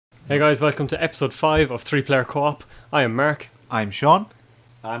Hey guys, welcome to episode 5 of 3-Player Co-op. I am Mark. I'm Sean.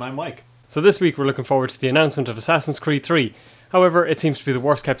 And I'm Mike. So this week we're looking forward to the announcement of Assassin's Creed 3. However, it seems to be the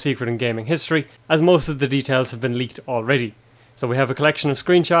worst kept secret in gaming history, as most of the details have been leaked already. So we have a collection of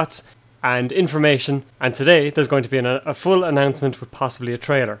screenshots and information, and today there's going to be a full announcement with possibly a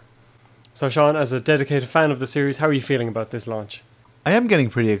trailer. So Sean, as a dedicated fan of the series, how are you feeling about this launch? I am getting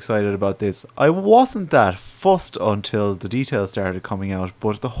pretty excited about this. I wasn't that fussed until the details started coming out,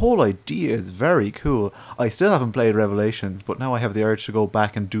 but the whole idea is very cool. I still haven't played Revelations, but now I have the urge to go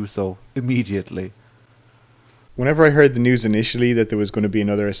back and do so immediately. Whenever I heard the news initially that there was going to be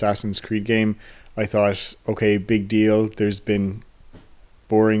another Assassin's Creed game, I thought, okay, big deal. There's been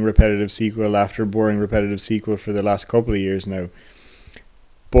boring repetitive sequel after boring repetitive sequel for the last couple of years now.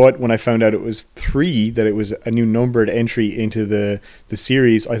 But when I found out it was 3, that it was a new numbered entry into the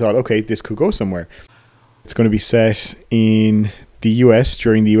series, I thought, okay, this could go somewhere. It's going to be set in the US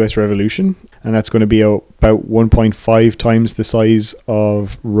during the US Revolution, and that's going to be about 1.5 times the size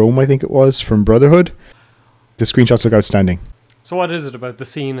of Rome, I think it was, from Brotherhood. The screenshots look outstanding. So what is it about the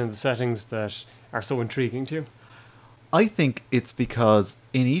scene and the settings that are so intriguing to you? I think it's because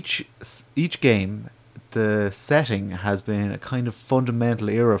in each game, the setting has been a kind of fundamental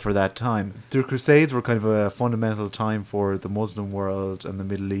era for that time. The Crusades were kind of a fundamental time for the Muslim world and the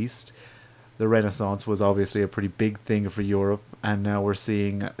Middle East. The Renaissance was obviously a pretty big thing for Europe, and now we're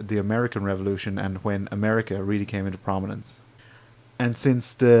seeing the American Revolution and when America really came into prominence. And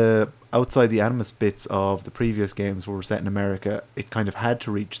since the outside the Animus bits of the previous games were set in America, it kind of had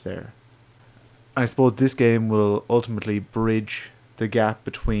to reach there. I suppose this game will ultimately bridge the gap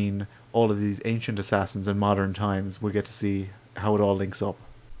between all of these ancient assassins in modern times. We'll get to see how it all links up.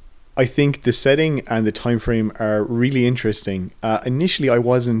 I think the setting and the time frame are really interesting. Initially, I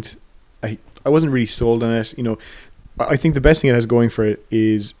wasn't really sold on it. You know, I think the best thing it has going for it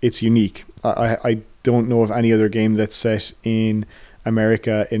is it's unique. I don't know of any other game that's set in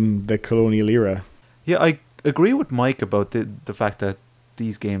America in the colonial era. Yeah, I agree with Mike about the fact that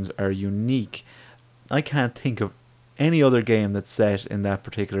these games are unique. I can't think of any other game that's set in that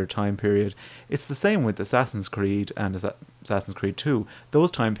particular time period. It's the same with Assassin's Creed and Assassin's Creed 2.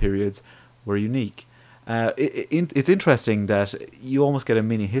 Those time periods were unique. It's interesting that you almost get a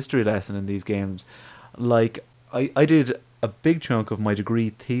mini history lesson in these games. Like, I did a big chunk of my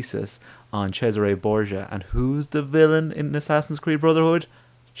degree thesis on Cesare Borgia, and who's the villain in Assassin's Creed Brotherhood?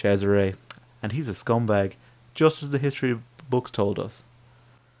 Cesare. And he's a scumbag, just as the history books told us.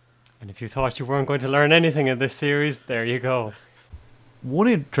 And if you thought you weren't going to learn anything in this series, there you go. One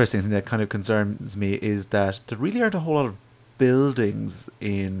interesting thing that kind of concerns me is that there really aren't a whole lot of buildings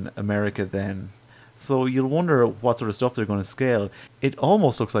in America then. So you'll wonder what sort of stuff they're going to scale. It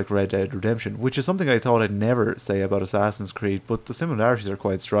almost looks like Red Dead Redemption, which is something I thought I'd never say about Assassin's Creed, but the similarities are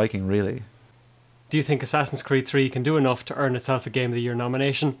quite striking, really. Do you think Assassin's Creed 3 can do enough to earn itself a Game of the Year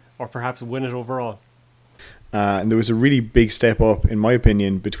nomination, or perhaps win it overall? And there was a really big step up, in my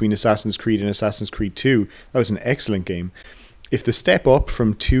opinion, between Assassin's Creed and Assassin's Creed 2. That was an excellent game. If the step up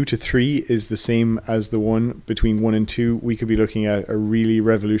from 2 to 3 is the same as the one between 1 and 2, we could be looking at a really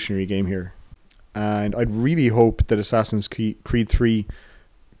revolutionary game here. And I'd really hope that Assassin's Creed 3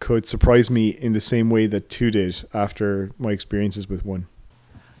 could surprise me in the same way that 2 did after my experiences with 1.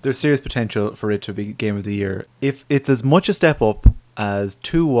 There's serious potential for it to be Game of the Year. If it's as much a step up as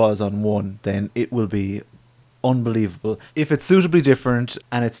 2 was on 1, then it will be unbelievable. If it's suitably different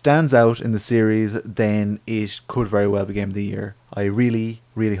and it stands out in the series, then it could very well be Game of the Year. I really,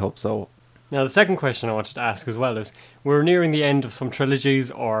 really hope so. Now the second question I wanted to ask as well is, we're nearing the end of some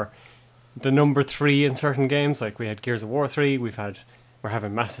trilogies or the number 3 in certain games, like we had Gears of War 3, we're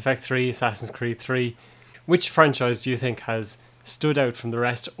having Mass Effect 3, Assassin's Creed 3. Which franchise do you think has stood out from the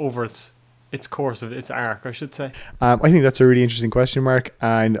rest over its course of its arc, I should say? I think that's a really interesting question, Mark,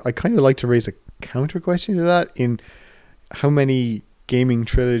 and I kind of like to raise a counter question to that in how many gaming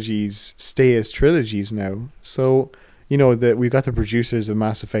trilogies stay as trilogies now. So, you know, that we've got the producers of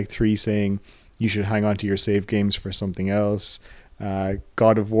Mass Effect 3 saying you should hang on to your save games for something else.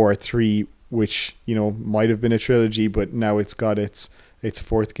 God of War 3, which, you know, might have been a trilogy, but now it's got its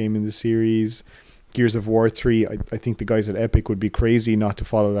 4th game in the series. Gears of War 3, I think the guys at Epic would be crazy not to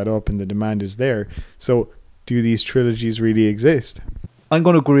follow that up, and the demand is there. So do these trilogies really exist? I'm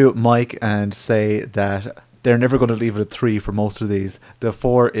going to agree with Mike and say that they're never going to leave it at 3 for most of these. The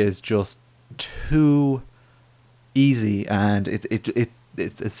 4 is just too easy, and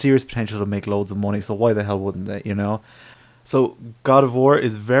it's a serious potential to make loads of money, so why the hell wouldn't they, you know? So God of War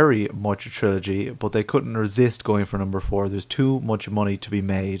is very much a trilogy, but they couldn't resist going for number 4. There's too much money to be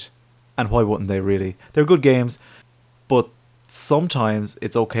made, and why wouldn't they really? They're good games, but sometimes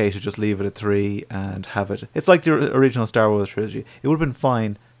it's okay to just leave it at 3 and have it. It's like the original Star Wars trilogy. It would have been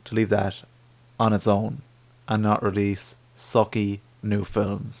fine to leave that on its own and not release sucky new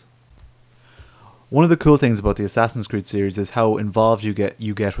films. One of the cool things about the Assassin's Creed series is how involved you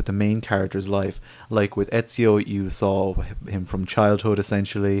get with the main character's life. Like with Ezio, you saw him from childhood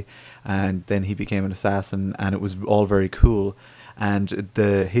essentially, and then he became an assassin, and it was all very cool. And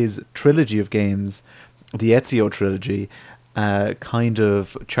his trilogy of games, the Ezio trilogy, kind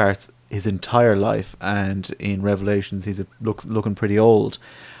of charts his entire life, and in Revelations he's looking pretty old.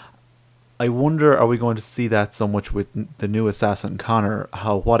 I wonder, are we going to see that so much with the new assassin Connor?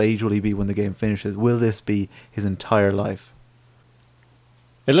 What age will he be when the game finishes? Will this be his entire life?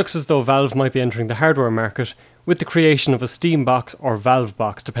 It looks as though Valve might be entering the hardware market with the creation of a Steam box or Valve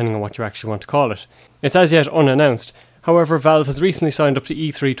box, depending on what you actually want to call it. It's as yet unannounced. However, Valve has recently signed up to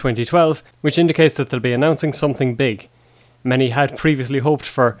E3 2012, which indicates that they'll be announcing something big. Many had previously hoped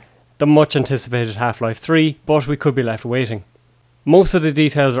for the much anticipated Half-Life 3, but we could be left waiting. Most of the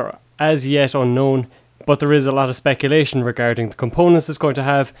details are as yet unknown, but there is a lot of speculation regarding the components it's going to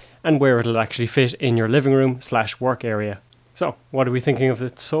have and where it'll actually fit in your living room/work area. So, what are we thinking of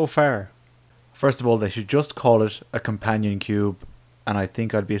it so far? First of all, they should just call it a companion cube, and I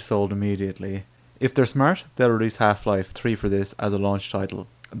think I'd be sold immediately. If they're smart, they'll release Half-Life 3 for this as a launch title.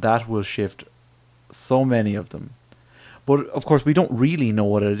 That will shift so many of them. But of course, we don't really know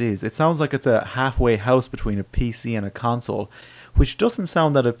what it is. It sounds like it's a halfway house between a PC and a console, which doesn't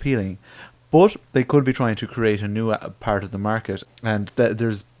sound that appealing. But they could be trying to create a new part of the market, and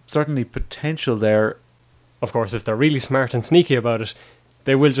there's certainly potential there. Of course, if they're really smart and sneaky about it,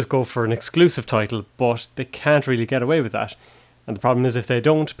 they will just go for an exclusive title, but they can't really get away with that. And the problem is, if they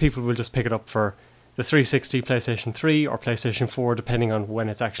don't, people will just pick it up for the 360, PlayStation 3 or PlayStation 4, depending on when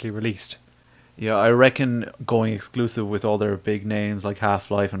it's actually released. Yeah, I reckon going exclusive with all their big names like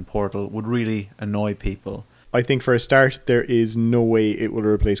Half-Life and Portal would really annoy people. I think for a start, there is no way it will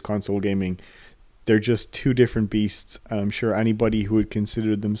replace console gaming. They're just two different beasts. I'm sure anybody who would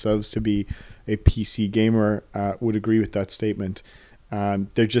consider themselves to be a PC gamer would agree with that statement.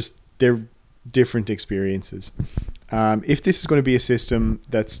 They're different experiences. If this is going to be a system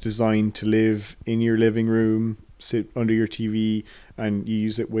that's designed to live in your living room, sit under your TV, and you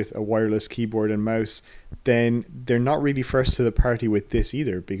use it with a wireless keyboard and mouse, then they're not really first to the party with this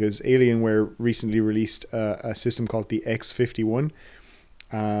either, because Alienware recently released a system called the X51.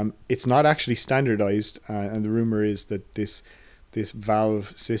 It's not actually standardized, and the rumor is that this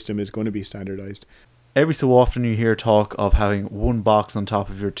Valve system is going to be standardized. Every so often you hear talk of having one box on top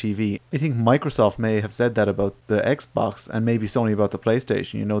of your TV. I think Microsoft may have said that about the Xbox, and maybe Sony about the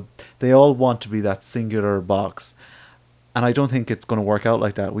PlayStation. You know, they all want to be that singular box. And I don't think it's going to work out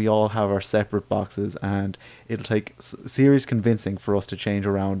like that. We all have our separate boxes, and it'll take serious convincing for us to change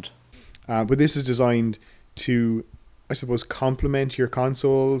around. But this is designed to, I suppose, complement your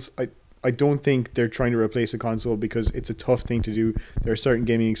consoles. I don't think they're trying to replace a console, because it's a tough thing to do. There are certain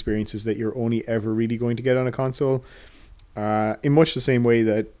gaming experiences that you're only ever really going to get on a console, in much the same way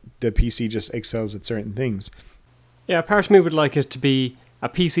that the PC just excels at certain things. Yeah, part of me would like it to be a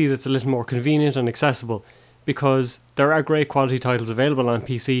PC that's a little more convenient and accessible, because there are great quality titles available on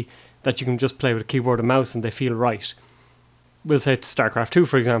PC that you can just play with a keyboard and mouse and they feel right. We'll say StarCraft 2,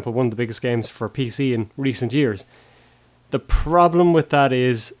 for example, one of the biggest games for PC in recent years. The problem with that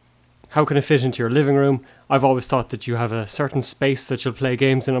is, how can it fit into your living room? I've always thought that you have a certain space that you'll play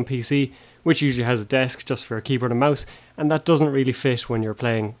games in on PC, which usually has a desk just for a keyboard and mouse, and that doesn't really fit when you're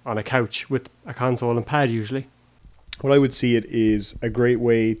playing on a couch with a console and pad usually. Well, I would see it is a great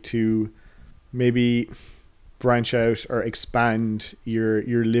way to maybe branch out or expand your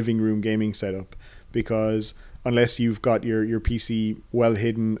living room gaming setup, because unless you've got your PC well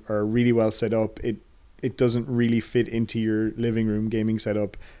hidden or really well set up, it doesn't really fit into your living room gaming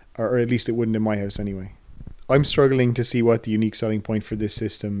setup, or at least it wouldn't in my house anyway. I'm struggling to see what the unique selling point for this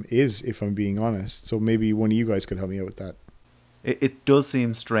system is, if I'm being honest, so maybe one of you guys could help me out with that. It does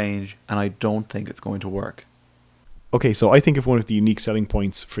seem strange, and I don't think it's going to work. Okay, so I think if one of the unique selling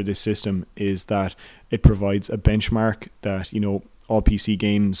points for this system is that it provides a benchmark that, you know, all PC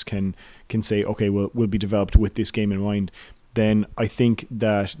games can say, okay, well, will be developed with this game in mind, then I think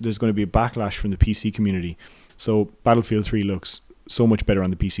that there's going to be a backlash from the PC community. So Battlefield 3 looks so much better on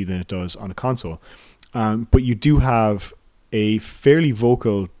the PC than it does on a console. But you do have a fairly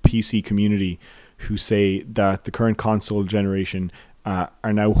vocal PC community who say that the current console generation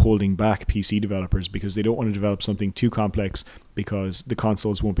are now holding back PC developers because they don't want to develop something too complex because the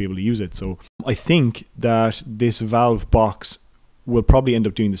consoles won't be able to use it. So I think that this Valve box will probably end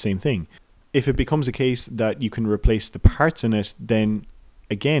up doing the same thing. if it becomes a case that you can replace the parts in it, then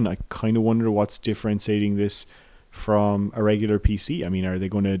again, I kind of wonder what's differentiating this from a regular PC. I mean, are they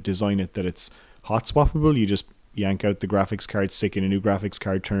going to design it that it's hot swappable? You just yank out the graphics card, stick in a new graphics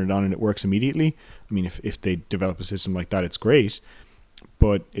card, turn it on, and it works immediately. I mean, if they develop a system like that, it's great.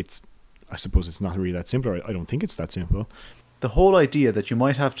 But I suppose it's not really that simple. I don't think it's that simple. The whole idea that you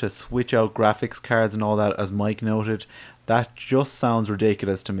might have to switch out graphics cards and all that, as Mike noted, that just sounds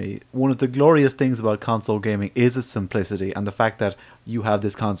ridiculous to me. One of the glorious things about console gaming is its simplicity, and the fact that you have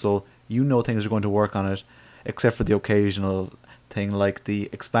this console, you know things are going to work on it, except for the occasional thing like the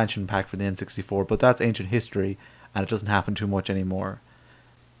expansion pack for the N64, but that's ancient history, and it doesn't happen too much anymore.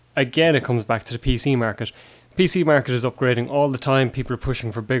 Again, it comes back to the PC market. The PC market is upgrading all the time, people are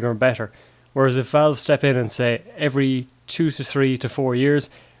pushing for bigger and better. Whereas if Valve step in and say every 2 to 3 to 4 years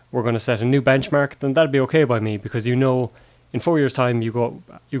we're going to set a new benchmark, then that'd be okay by me, because you know in 4 years' time you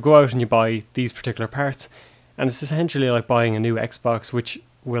go out and you buy these particular parts, and it's essentially like buying a new Xbox, which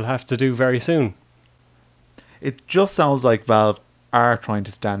we'll have to do very soon. It just sounds like Valve are trying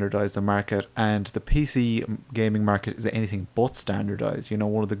to standardize the market, and the PC gaming market is anything but standardized. You know,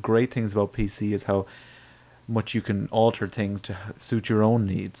 one of the great things about PC is how much you can alter things to suit your own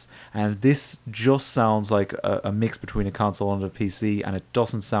needs, and this just sounds like a mix between a console and a PC, and it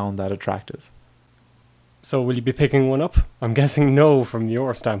doesn't sound that attractive. So will you be picking one up? I'm guessing no from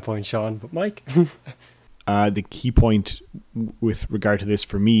your standpoint, Sean, but Mike? The key point with regard to this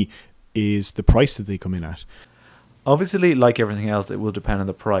for me is the price that they come in at. Obviously, like everything else, it will depend on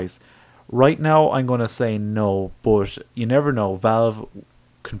the price. Right now, I'm going to say no, but you never know. Valve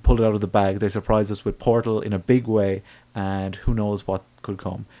can pull it out of the bag. They surprise us with Portal in a big way, and who knows what could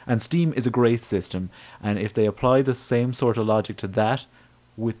come. And Steam is a great system, and if they apply the same sort of logic to that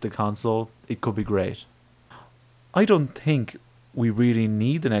with the console, it could be great. I don't think we really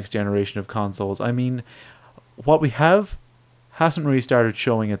need the next generation of consoles. I mean, what we have hasn't really started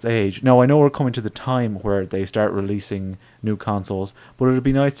showing its age. Now, I know we're coming to the time where they start releasing new consoles, but it would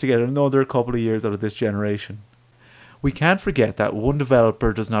be nice to get another couple of years out of this generation. We can't forget that one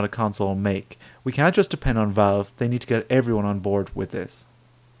developer does not a console make. We can't just depend on Valve. They need to get everyone on board with this.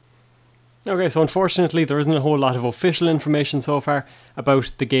 Okay, so unfortunately there isn't a whole lot of official information so far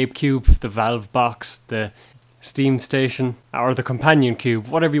about the GameCube, the Valve box, the Steam Station, or the Companion Cube,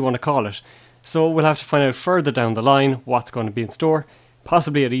 whatever you want to call it. So we'll have to find out further down the line what's going to be in store.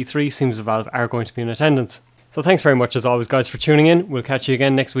 Possibly at E3, seems Valve are going to be in attendance. So thanks very much as always, guys, for tuning in. We'll catch you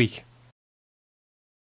again next week.